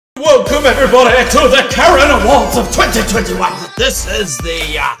Welcome everybody to the Karen Awards of 2021. This is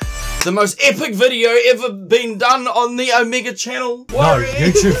the most epic video ever been done on the Omega channel. No,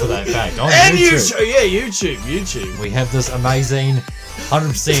 YouTube for that fact. And YouTube. Yeah, YouTube. We have this amazing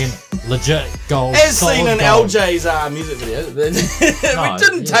 100% legit gold. As seen in gold. LJ's music video. We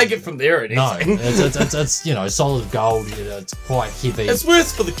didn't take it from there or anything. No, it's you know, solid gold. You know, it's quite heavy. It's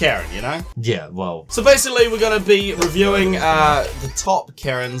worth for the Karen, you know? Yeah, well. So basically we're going to be reviewing the top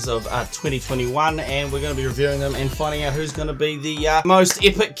Karens of 2021, and we're going to be reviewing them and finding out who's going to be the most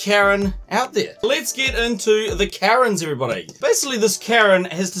epic Karen out there. Let's get into the Karens, everybody. Basically this Karen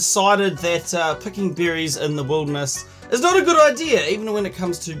has decided that picking berries in the wilderness is not a good idea, even when it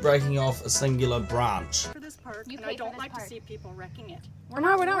comes to breaking off a singular branch. For this park, and I don't like to see people wrecking it. We're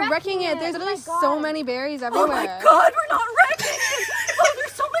not wrecking it. There's literally so many berries everywhere. Oh my god, we're not wrecking it! Oh,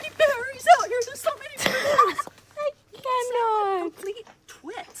 there's so many berries out here. There's so many berries. I cannot. Complete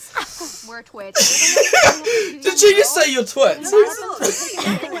twits. We're twits. Did you just say you're twits?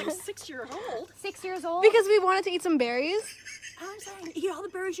 I'm like 6 years old. 6 years old? Because we wanted to eat some berries. I'm saying, eat all the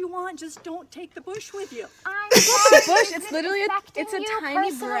berries you want, just don't take the bush with you. It's a bush. It's literally it's a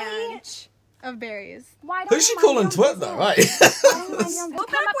tiny branch of berries. Who's she calling twit though, right? Go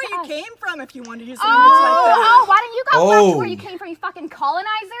back where you came from if you want to use language like that. Oh, why didn't you go back to where you came from, you fucking colonizer?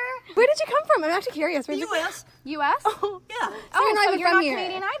 Where did you come from? I'm actually curious. The U.S. U.S.? Oh, yeah. So you're not even you're from not here.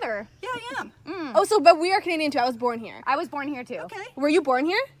 Canadian either. Yeah, I am. Oh, so but we are Canadian too. I was born here. I was born here too. Okay. Were you born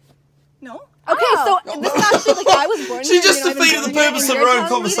here? No. Okay, so this is actually like I was born She here. just defeated the purpose of her own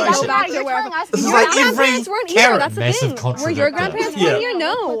conversation. You're telling us. This is Your like every grandparents weren't here. Karen. That's the Massive thing. Were your contradictor. grandparents Yeah. born here?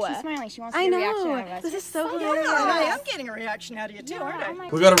 No. She's smiling. She wants to I get a reaction out of know. us. This is so Yeah, hilarious. I am getting a reaction out of you too, aren't I?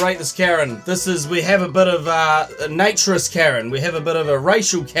 We gotta rate this Karen. We have a bit of a naturist Karen. We have a bit of a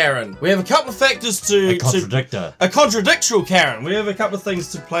racial Karen. We have a couple of factors A contradictor. a contradictory Karen. We have a couple of things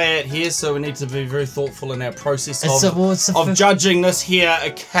to play at here, so we need to be very thoughtful in our process of judging this here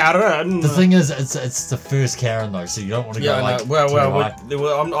Karen. The thing is, it's the first Karen though, so you don't want to go like. I'm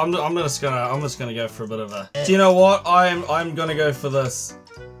just gonna go for a bit of a. Do you know what? I'm gonna go for this.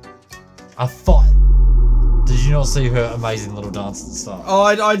 I thought. Did you not see her amazing little dance at the start? Oh,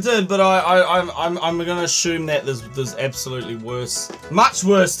 I did, but I'm gonna assume that there's absolutely worse, much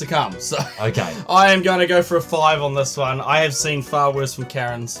worse to come. So Okay. I am gonna go for a 5 on this one. I have seen far worse from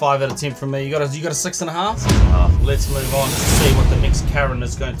Karens. 5 out of 10 from me. You got a 6.5. Let's move on to see what the next Karen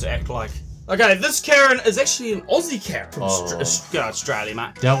is going to act like. Okay, this Karen is actually an Aussie Karen from Australia,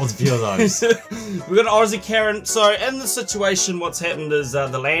 mate. Dealt with a few of those. We've got an Aussie Karen. So in this situation, what's happened is the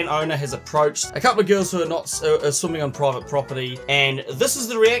landowner has approached a couple of girls who are not swimming on private property, and this is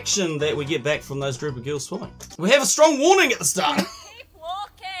the reaction that we get back from those group of girls swimming. We have a strong warning at the start. Keep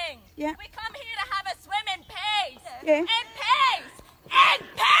walking. Yeah. We come here to have a swim in peace. Yeah. In peace. In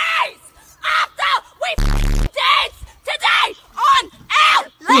peace. After we dance today on our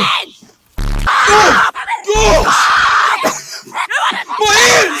land. Gosh! My ears! Help me!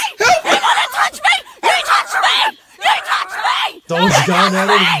 You want to touch me? You touch me! You touch me! Dogs going at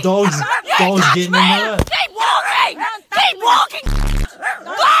it. Dogs getting in there. Keep walking! Keep walking!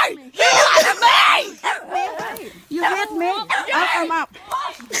 Go! You touch me! You hit me. I'm up.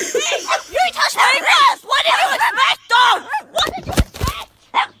 You touch me first! What did you expect, dog? What did you expect?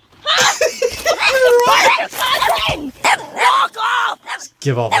 Walk off!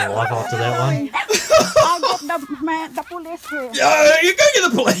 Give off a life after that one. I'll get the police here. You go get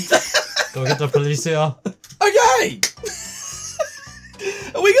the police. Go get the police here. Okay.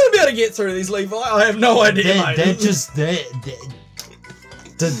 Are we gonna be able to get through these, Levi? I have no idea, mate. Didn't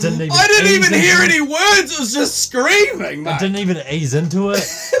even. I didn't even hear it. any words. It was just screaming, mate. Didn't even ease into it.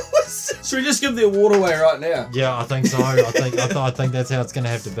 Should we just give the award away right now? Yeah, I think so. I think that's how it's gonna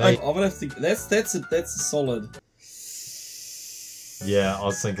have to be. I'm gonna have to. That's a solid. Yeah, I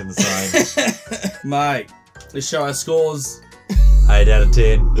was thinking the same. Mate, let's show our scores. 8 out of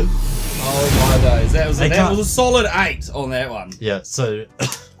 10. Oh my days, that was a solid 8 on that one. Yeah, so.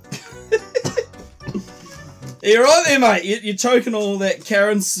 You're right there, mate. You're choking all that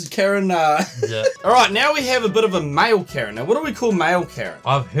Karen. Yeah. Alright, now we have a bit of a male Karen. Now, what do we call male Karen?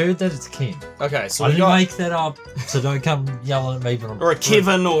 I've heard that it's Ken. Okay, so I we didn't got... make that up, so don't come yelling at me. But Or a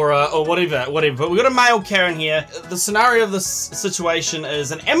Kevin or whatever. But we got a male Karen here. The scenario of this situation is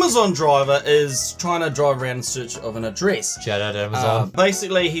an Amazon driver is trying to drive around in search of an address. Shout out to Amazon.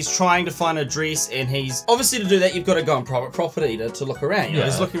 Basically, he's trying to find an address, and he's... Obviously, to do that, you've got to go on private property to look around. You know,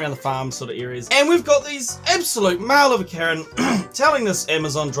 he's looking around the farm sort of areas. And we've got these absolute male of a Karen telling this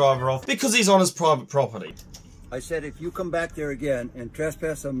Amazon driver off because he's on his private property. I said, if you come back there again and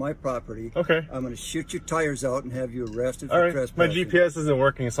trespass on my property, okay, I'm going to shoot your tires out and have you arrested for all right. trespassing. My GPS isn't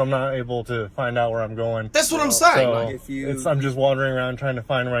working, so I'm not able to find out where I'm going. That's what I'm saying. So I'm just wandering around trying to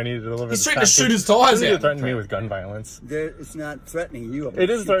find where I need to deliver. He's trying to shoot his tires out. Threatening me with gun violence. It's not threatening you. It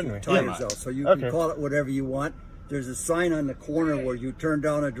is threatening me. Tires out, so you can call it whatever you want. There's a sign on the corner where you turn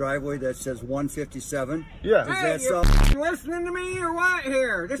down a driveway that says 157. Yeah. Does that sound... listening to me or what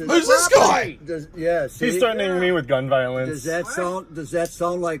here? Who's this guy? Yeah, see? He's threatening me with gun violence. Does that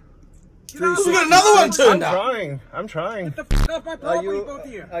sound like... We got another one turned up. I'm trying. Get the f off my property, both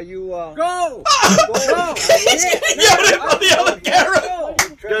of you. Are you, Go! Go! He's getting yelled at by the other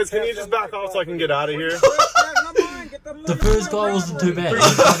Karen. Guys, can you just back off so I can get out of here? The first guy wasn't too bad. He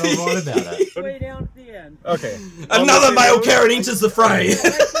was kind of alright about it. Way down at the end. Okay. Another male Karen enters the fray.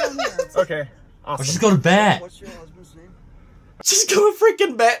 Okay. Awesome. Oh, she's got a bat. What's your husband's name? She's got a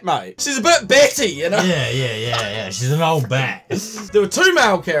freaking bat, mate. She's a bit batty, you know? Yeah. She's an old bat. There were two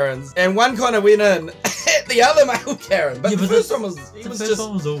male Karens, and one kind of went in at the other male Karen. But the first one was,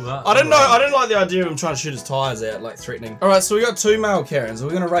 all right. I didn't like the idea of him trying to shoot his tires out, like threatening. All right, so we got two male Karens.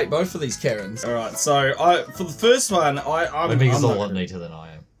 We're gonna rate both of these Karens. All right, so for the first one, I'm maybe he's a lot neater than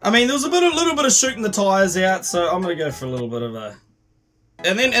I am. I mean, there was a little bit of shooting the tires out, so I'm gonna go for a little bit of a.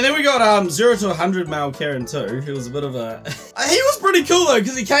 And then we got 0 to 100 male Karen too, who was a bit of a... He was pretty cool though,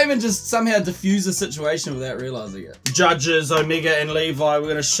 because he came and just somehow diffused the situation without realising it. Judges, Omega and Levi, we're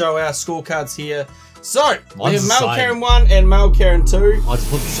going to show our scorecards here. So, we have male Karen 1 and male Karen 2. I just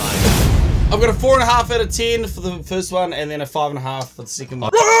put the same. I've got a 4.5 out of 10 for the first one, and then a 5.5 for the second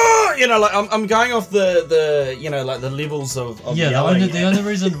one. You know, like I'm going off the you know, like the levels of the only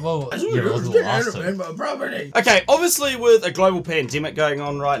reason, well, it wasn't the last two. Okay, obviously with a global pandemic going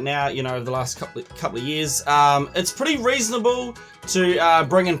on right now, you know, over the last couple of years, it's pretty reasonable to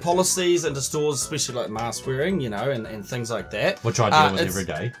bring in policies into stores, especially like mask wearing, you know, and things like that. Which I deal with every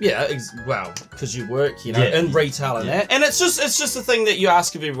day. Yeah, well, because you work, you know, in retail and that. And it's just a thing that you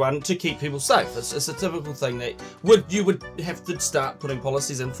ask of everyone to keep people safe. It's a typical thing that you would have to start putting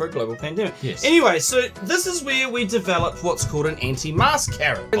policies in for a global pandemic. Yes. Anyway, so this is where we develop what's called an anti-mask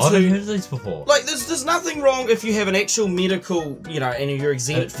Karen. I haven't heard of these before. Like, there's nothing wrong if you have an actual medical, you know, and you're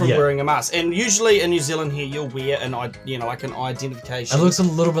exempt from wearing a mask. And usually in New Zealand here, you'll wear like an identification. It looks a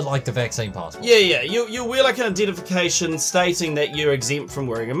little bit like the vaccine passport. Yeah. You'll wear like an identification stating that you're exempt from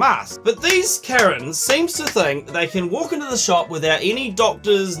wearing a mask. But these Karens seems to think they can walk into the shop without any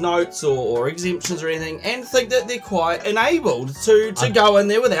doctor's notes or exemptions or anything, and think that they're quite enabled to go in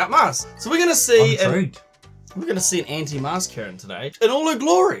there without masks. So we're gonna see an anti-mask Karen today in all her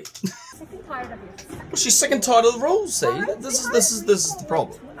glory. Sick and tired of you. Well, she's sick and tired of the rules. See, this is the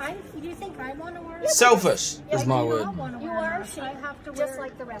problem. Do you think I want to wear? Selfish is my word. You are. So I have to wear just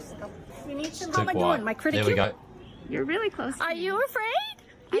like the rest of them. You need to. How am I doing? My critic. There we go. You're really close. Are you afraid?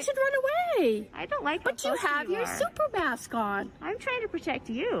 You should run away. I don't like. But you have your super mask on. I'm trying to protect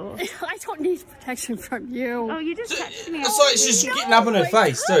you. I don't need protection from you. Oh, you just touched me. It's like she's getting up in her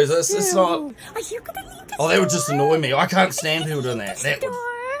face too. So it's not. Are you gonna leave this? Oh, they would just annoy me. I can't stand people doing that. That would.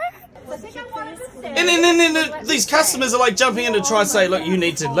 And then these customers are like jumping in to try and say, look, you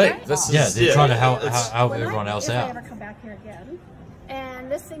need to leave. This is, they're trying to help everyone else out. If I ever come back here again,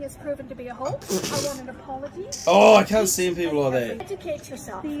 and this thing is proven to be a hoax, I want an apology. Oh, I can't stand people like that. Educate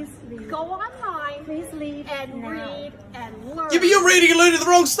yourself. Please leave. Go online. Please leave and read and learn. Yeah, but you're reading and learning the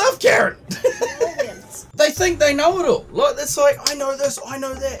wrong stuff, Karen. They think they know it all. Like, it's like, I know this, I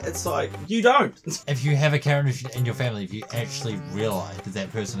know that. It's like, you don't. If you have a Karen in your family, if you actually realise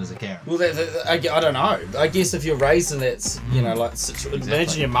that person is a Karen. Well, I don't know. I guess if you're raised in that, you know, like,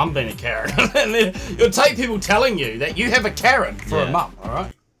 imagine your mum being a Karen. And then you'll take people telling you that you have a Karen for a mum,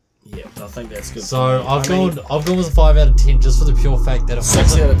 alright? Yeah, I think that's good. So I've gone with a 5 out of 10 just for the pure fact that it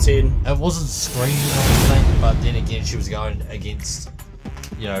 6 out of 10. It wasn't screaming or anything, but then again she was going against,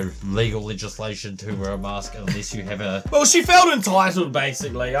 you know, legal legislation to wear a mask unless you have a... Well, she felt entitled,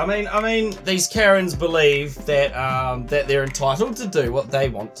 basically. I mean, these Karens believe that that they're entitled to do what they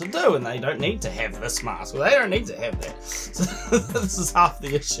want to do, and they don't need to have this mask. Well, they don't need to have that. So this is half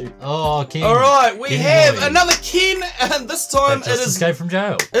the issue. Oh, Ken. All right, we have another Ken, and this time it is escaped from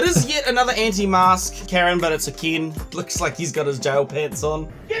jail. It is yet another anti-mask Karen, but it's a Ken. Looks like he's got his jail pants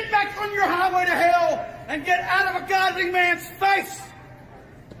on. Get back on your highway to hell and get out of a godly man's face!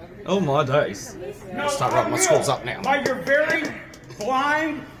 Oh my days. No, start writing my scores up now. Why you're very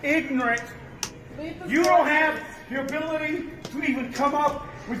blind, ignorant. You don't have the ability to even come up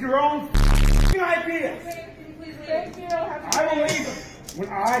with your own ideas. I will leave when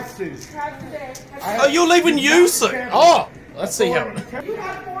I see. Oh, you're leaving you soon? Oh, let's see how. Come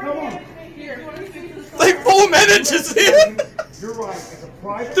on. Like 4 managers here. You're right. It's a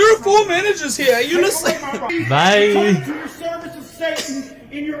private. There are 4 managers here. Are you listening? Bye. To your service of Satan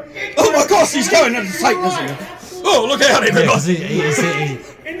in your Oh my gosh, he's going into Satanism. Oh, look out, Yeah, 'cause everybody.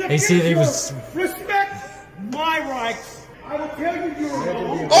 he said he was. Respect my rights. I will tell you you're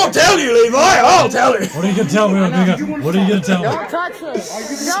wrong. I'll tell you, Levi. I'll tell you. What are you gonna tell me, nigga? What are you gonna tell me? Don't touch her.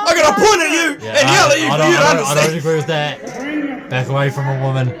 I'm gonna point at you and yell at you for you to I understand. don't agree with that. Back away from a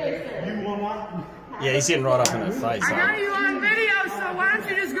woman. Yeah, he's hitting right up in her face. I got you on video, so why don't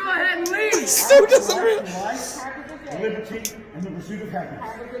you just go ahead and leave? Still doesn't really. Liberty and the pursuit of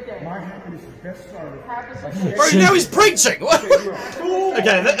happiness. My happiness is best served. Bro, now he's preaching. What?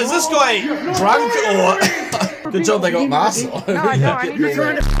 Okay, is this guy drunk or? Good job they got masks on. No, I need you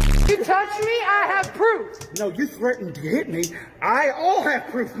trying to. You touch me, I have proof. No, you threatened to hit me. I all have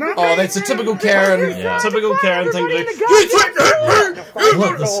proof. Not Oh, me. that's a typical Karen, typical Karen thing to do. the You threatened to hit me.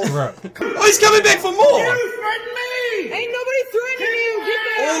 Flip the script. Oh, he's coming back for more. You threatened me. Ain't nobody threatening you. Get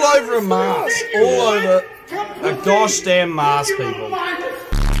that. All over a mask. All over a gosh damn mask, people.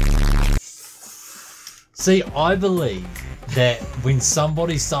 See, I believe that when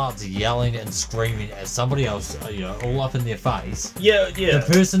somebody starts yelling and screaming at somebody else, you know, all up in their face, Yeah. the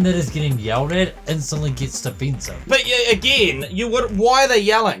person that is getting yelled at instantly gets defensive. But yeah, again, why are they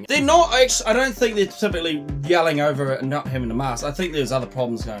yelling? They're not actually. I don't think they're typically yelling over it and not having a mask. I think there's other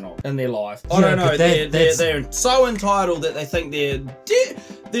problems going on in their life. I don't know. but They're so entitled that they think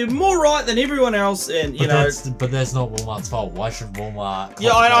they're more right than everyone else, and you know. But that's not Walmart's fault. Why should Walmart?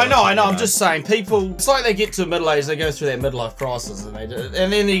 Yeah, I know. I'm just saying, people. It's like they get to middle age, they go through that midlife crisis, and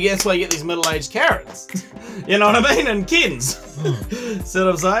then that's why you get these middle-aged Karens. You know what I mean? And Kens. See what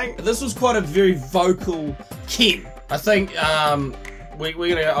I'm saying? This was quite a very vocal Ken. I think I'm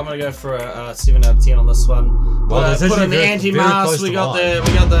gonna go for a 7 out of 10 on this one. Well, Put in the anti-mask. We got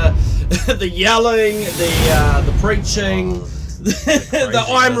the yelling, the preaching. The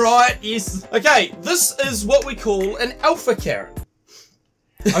I'm right, yes. Okay, this is what we call an alpha Karen.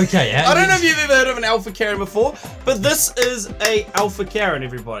 Okay, I don't know if you've ever heard of an alpha Karen before, but this is a alpha Karen,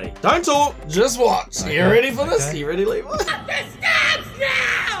 everybody. Don't talk, just watch. Okay. You ready for this? Okay. You ready, Levi? The steps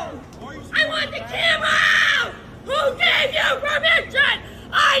now! I want the camera out! Who gave you permission?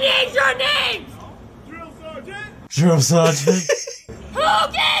 I need your names! Drill Sergeant.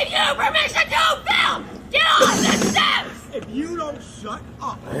 Who gave you permission to film? Get off the steps! If you don't shut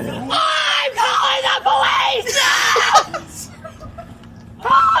up. I'm calling the police now!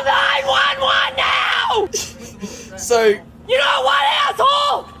 Call 911 now! So, You know what,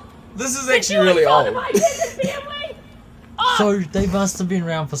 asshole? this is actually really old. My kids and family? So they must have been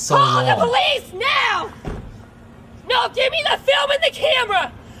around for so Call the long. police now! No, give me the film and the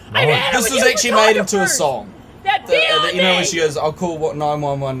camera! I had This it was when actually you were made talking into a first. song. That beyond You know when me. she goes, I'll call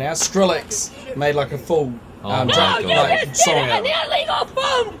 911 now? Skrillex made like a full Oh, No, jump, you like, just song did out. an illegal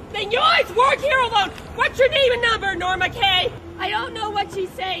phone thing. You always work here alone. What's your name and number, Norma Kay? I don't know what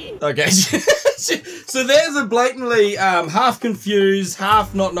she's saying. Okay, so there's a blatantly half confused,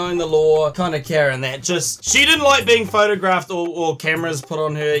 half not knowing the law kind of Karen that just, she didn't like being photographed or cameras put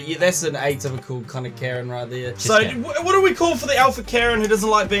on her. Yeah, that's an atypical kind of Karen right there. So what do we call for the alpha Karen who doesn't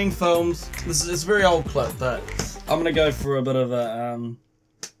like being filmed? This is a very old clip, but I'm gonna go for a bit of a,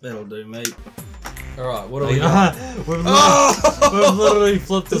 that'll do, mate. Alright, what do we got? We've literally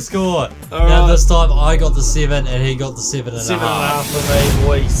flipped the score. All Now right. this time I got the 7 and he got the 7.5. 7.5 for me,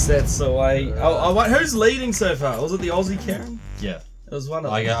 boys. That's the way. Oh, wait, who's leading so far? Was it the Aussie Karen? Yeah. It was one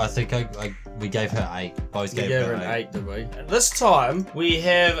of them. I think we gave her 8. Both We gave gave her her an 8. 8, did we? This time, we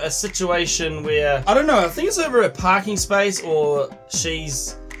have a situation where, I don't know, I think it's over a parking space or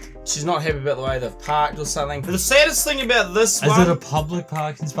she's not happy about the way they've parked or something. But the saddest thing about this Is one... it a public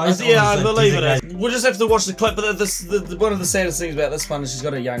parking space? Yeah, I or believe it designated? is. We'll just have to watch the clip, but one of the saddest things about this one is she's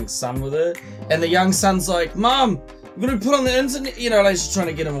got a young son with her, and the young son's like, Mom, I'm gonna put on the internet, you know, like she's trying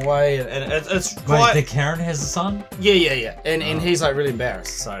to get him away, and it's quite... Wait, the Karen has a son? Yeah. And he's like really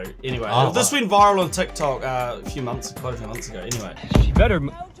embarrassed, so anyway. This went viral on TikTok quite a few months ago, anyway. She better...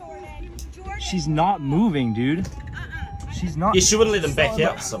 She's not moving, dude. She's not... Yeah, she wouldn't let them back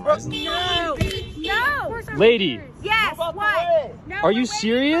out for some reason. No. No. Lady. Yes. What? No, Are you we're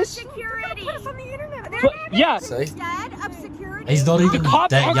serious? Security. Put us on the internet. Yeah. See? Instead of security. He's not even The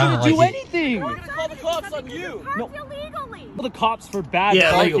cops that aren't young. gonna do Like anything. We're gonna call the cops on you. No. Illegally. Well, the cops for bad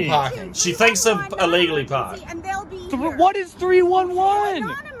Yeah, parking. illegal parking. She thinks they're illegally parked. And they'll be here. What is 311?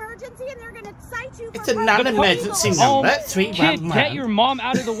 Non-emergency, and they're gonna cite you. It's a non-emergency number. Kid, 311. get your mom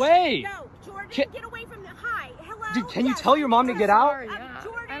out of the way. No, Jordan, Kid- get away from the... Hi. Hello. Dude, can you tell your mom to get out?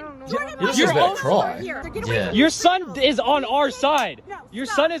 Jordan, He was just about to cry. Yeah. Your son is on our side. Your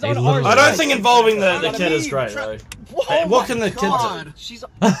son is on our side. I don't think involving the kid is great, though. Hey, what can the kid do? She's. Oh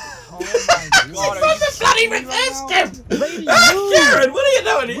my god. She's bloody reversed him! Karen, what are you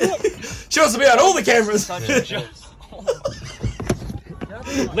doing here? She wants to be on all the cameras.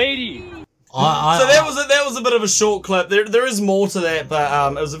 Lady. So that was a bit of a short clip. There is more to that,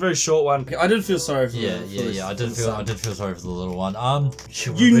 but it was a very short one. I did feel sorry for I did feel sorry for the little one.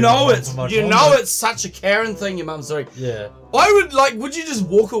 You know it's such a Karen thing. Your mum's sorry. Yeah. I would would you just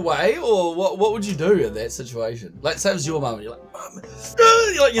walk away, or what would you do in that situation? Like, say it was your mum, and you're like, Mum,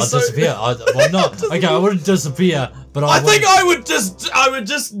 you're I'd disappear. Well, no, okay, I wouldn't disappear, but I think I would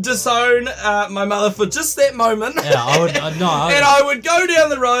just disown my mother for just that moment. Yeah, I would. And I would go down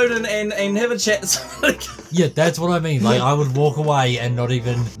the road and have a chat to somebody. Yeah, that's what I mean. Like, I would walk away and not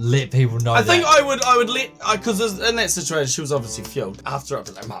even let people know. I think I would let, because in that situation she was obviously fueled. After I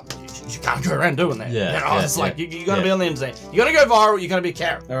was like, Mum, you can't go around doing that. Yeah, I was like, you gotta be on the internet. You gotta go viral. You gotta be a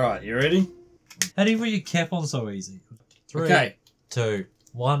Karen. All right, you ready? How do you put your cap on so easy? 3, 2,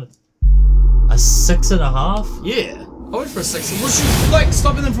 1. A 6.5? Yeah. I went for a 6. Was she like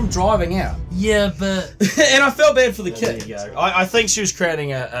stopping them from driving out? Yeah, but and I felt bad for the kid. There you go. I think she was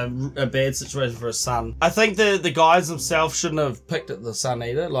creating a bad situation for her son. I think the guys themselves shouldn't have picked at the son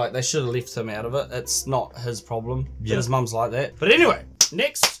either. Like, they should have left him out of it. It's not his problem. Yeah. His mum's like that. But anyway,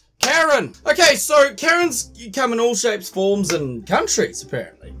 next. Karen! Okay, so Karens come in all shapes, forms, and countries,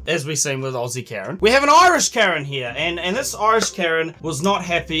 apparently. As we've seen with Aussie Karen. We have an Irish Karen here, and this Irish Karen was not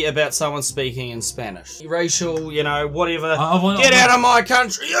happy about someone speaking in Spanish. Racial, you know, whatever. Get out of my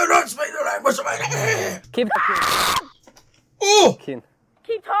country! You don't speak the language of me! Keep Oh! Keep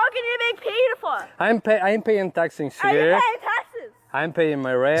talking, you're being paid for. I'm paying taxes Are you here. paying taxes? I'm paying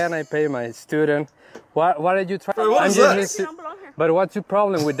my rent, I pay my student. What are you trying? What is this? You don't belong here. But what's your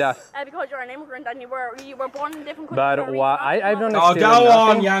problem with that? Because you're an immigrant and you were born in a different country. But why? I don't Oh, understand. go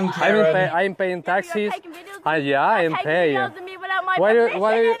on, young Karen. I'm paying taxes. Yeah, I'm paying.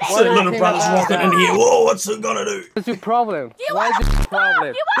 Why So little brother's walking in here. Whoa, what's it gonna do? What's your problem? What's your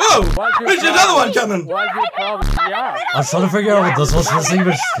problem? Whoa! There's another one coming! What's your problem? Yeah. I was trying to figure out what this was. She's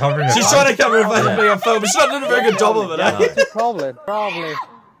even covering it. She's trying to cover her face being on film, but she's not doing a very good job of it, eh? What's your problem?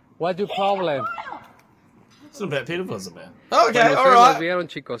 What's your problem? It's not about pedophile, it's about. Okay, alright. Vieron,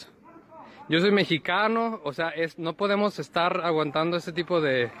 chicos. Yo soy mexicano, o sea, no podemos estar aguantando ese tipo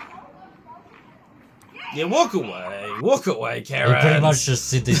de... Yeah, walk away, Karen. He pretty much just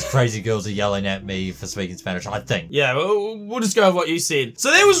said these crazy girls are yelling at me for speaking Spanish, I think. Yeah, we'll just go with what you said. So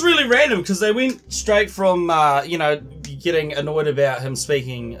that was really random, because they went straight from, you know, getting annoyed about him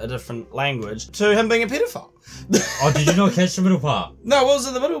speaking a different language to him being a pedophile. Oh, did you not catch the middle part? No, what was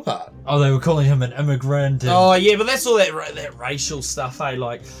in the middle part? Oh, they were calling him an immigrant. And... Oh yeah, but that's all that racial stuff, hey.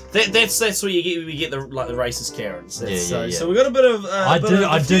 Like that's where we get the racist Karens. Yeah. So we got a bit of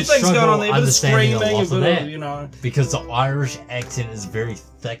a few things going on there, a bit of screaming, a bit of, you know, because the Irish accent is very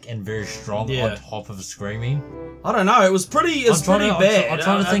thick and very strong on top of screaming. I don't know. It was pretty. It's pretty bad. I'm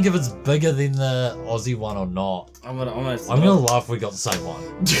trying to think if it's bigger than the Aussie one or not. I'm gonna laugh. We got the same one.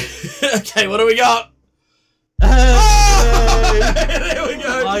 Okay, what do we got? Oh! There we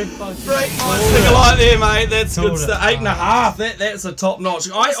go. Great stick a light there, mate. That's good stuff. 8.5. That's a top notch.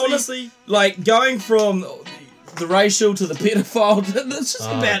 I honestly like going from the racial to the pedophile. That's just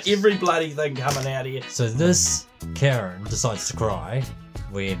about every bloody thing coming out here. So this Karen decides to cry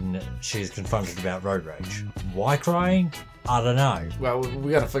when she's confronted about road rage. Why crying? I don't know. Well,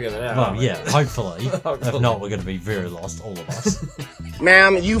 we gotta figure that out. Well, yeah, hopefully. If not, we're gonna be very lost, all of us.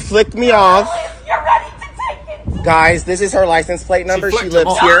 Ma'am, you flicked me off. You're ready to take it. Guys, this is her license plate number. She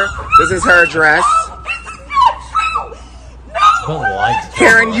lives here. This is her address.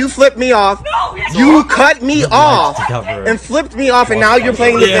 Karen, you flipped me off. You cut me off and flipped me off, and now you're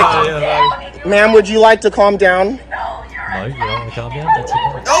playing the victim. Ma'am, would you like to calm down? No, you don't want to calm down? That's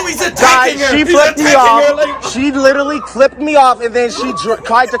okay. Oh, he's attacking her! She flipped me off. She literally flipped me off, and then she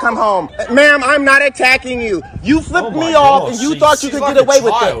tried to come home. Ma'am, I'm not attacking you. You flipped me off, and you thought you could get away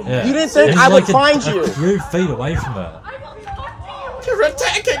with it. Yeah. You didn't think I would find you. A few feet away from her. You're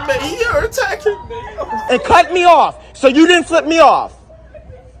attacking me! You're attacking me! And cut me off, so you didn't flip me off.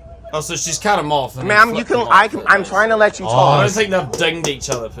 Oh, so she's cut him off. Ma'am, you can. I'm trying to let you talk. I don't think they've dinged each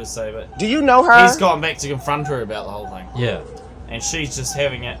other per se, but do you know her? He's gone back to confront her about the whole thing. Yeah. And she's just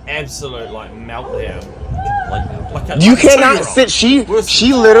having an absolute like meltdown. You cannot sit. She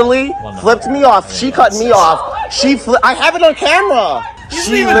literally flipped me off. She cut me off. I have it on camera.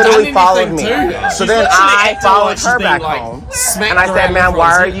 She literally followed me. So then I followed her back home. And I said, ma'am,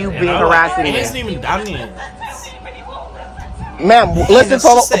 why are you being harassing me? He hasn't even done anything. ma'am,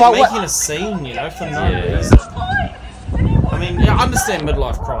 listen about what. Making a scene, you know, for no reason. I mean, yeah, I understand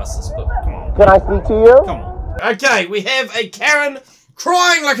midlife crisis, but come on. Can I speak to you? Come on. Okay, we have a Karen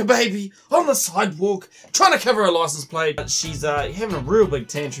crying like a baby on the sidewalk, trying to cover her license plate. But she's having a real big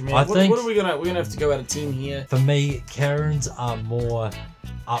tantrum here. What are we gonna? We're gonna have to go out of 10 here. For me, Karens are more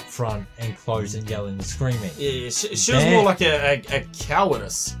upfront and close and yelling and screaming. Yeah, she was more like a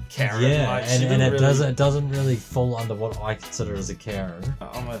cowardice Karen. Yeah, like, and it doesn't really fall under what I consider as a Karen.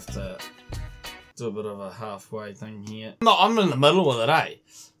 I'm gonna have to do a bit of a halfway thing here. No, I'm in the middle with it, eh?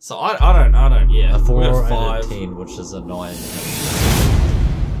 So I don't. Yeah, a 4 out of 5, 10, which is a 9.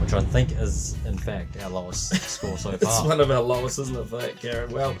 Which I think is, in fact, our lowest score so far. It's one of our lowest, isn't it, for that, Karen?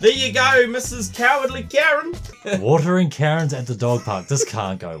 Well, there you go, Mrs. Cowardly Karen. Watering Karens at the dog park. This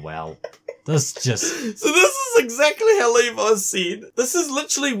can't go well. This just... So this is exactly how Levi said. This is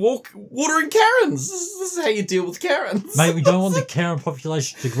literally watering Karens. This is how you deal with Karens. Mate, we don't want the Karen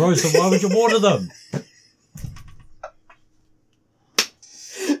population to grow, so why would you water them?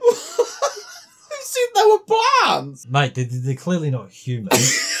 Who said they were plants? Mate, they're clearly not human.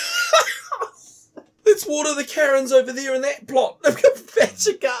 Let's water the Karens over there in that plot. They've got a patch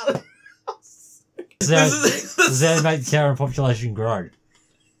of garden. This is how you make the Karen population grow.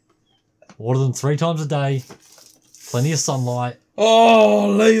 Water them 3 times a day. Plenty of sunlight. Oh,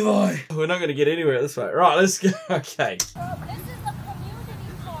 Levi. We're not going to get anywhere at this rate. Right, let's go. Okay. This is a community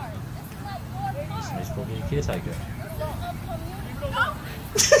park. This is like your park. She's probably a caretaker.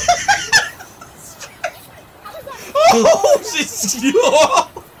 Oh, she's...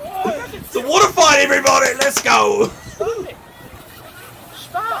 It's a water fight, everybody. Let's go.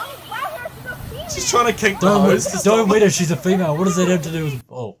 She's trying to kick the hose. Don't wait her, she's a female. What does that have to do with...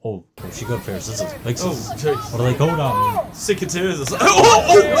 Oh, she got a pair of scissors. Big scissors. Oh, jeez. What are they called? Secateurs or something.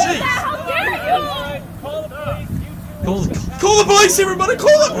 Oh, jeez. Call the police, everybody.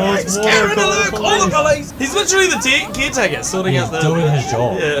 Call the police. Karen alert. Call the police. He's literally the caretaker sorting out the... He's doing his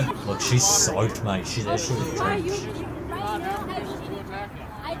job. Yeah. Look, she's soaked, mate. She's actually drenched.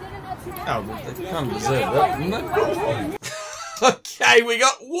 Oh, they kind of deserve that, didn't they? Okay, we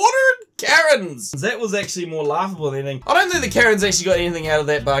got watered Karens. That was actually more laughable than anything. I don't think the Karens actually got anything out of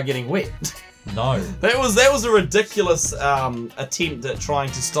that bar getting wet. No. That was a ridiculous attempt at trying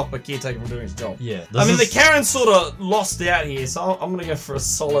to stop a caretaker from doing his job. Yeah. I mean, the Karens sort of lost out here, so I'm going to go for a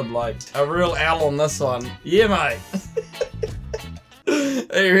solid, like, a real L on this one. Yeah, mate.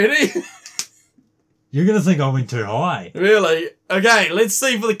 Are you ready? You're going to think I went too high. Really? Okay, let's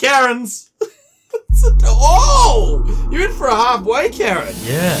see for the Karens. Oh! You went for a halfway Karen.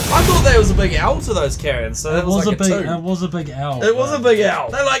 Yeah. I thought there was a big L to those Karens, so that was like a 2. It was a big L. It was a big L.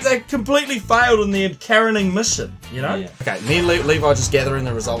 They completely failed in their Karening mission, you know? Yeah. Okay, me and Levi are just gathering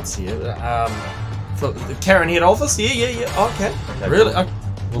the results here. For the Karen head office? Yeah. Okay. Really?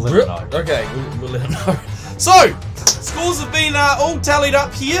 We'll let them know. Okay, we'll let them know. So, scores have been all tallied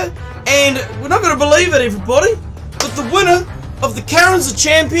up here, and we're not going to believe it, everybody, but the winner of the Karens of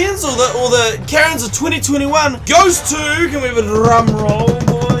Champions, or the Karens of 2021, goes to, can we have a drum roll,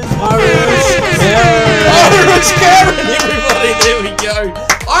 boys? Irish Karen, everybody, there we go.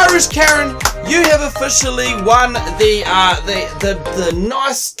 Irish Karen, you have officially won the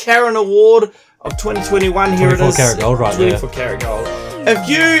nice Karen Award of 2021. Here it is. 24 karat gold right there. 24 karat gold. If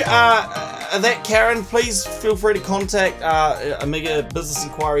you that Karen, please feel free to contact Omega Business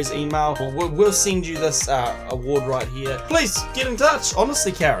Inquiries email. We'll send you this award right here. Please get in touch.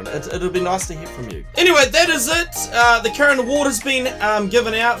 Honestly, Karen, it'll be nice to hear from you. Anyway, that is it. The Karen Award has been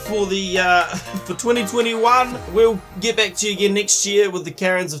given out for the for 2021. We'll get back to you again next year with the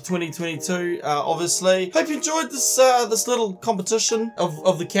Karens of 2022. Obviously, hope you enjoyed this this little competition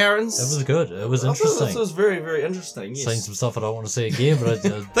of the Karens. It was good. It was interesting. It was very, very interesting. Yes. Seen some stuff I don't want to see again, but I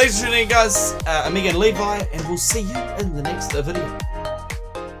did. Thanks for tuning in, guys. Omega and Levi, and we'll see you in the next video.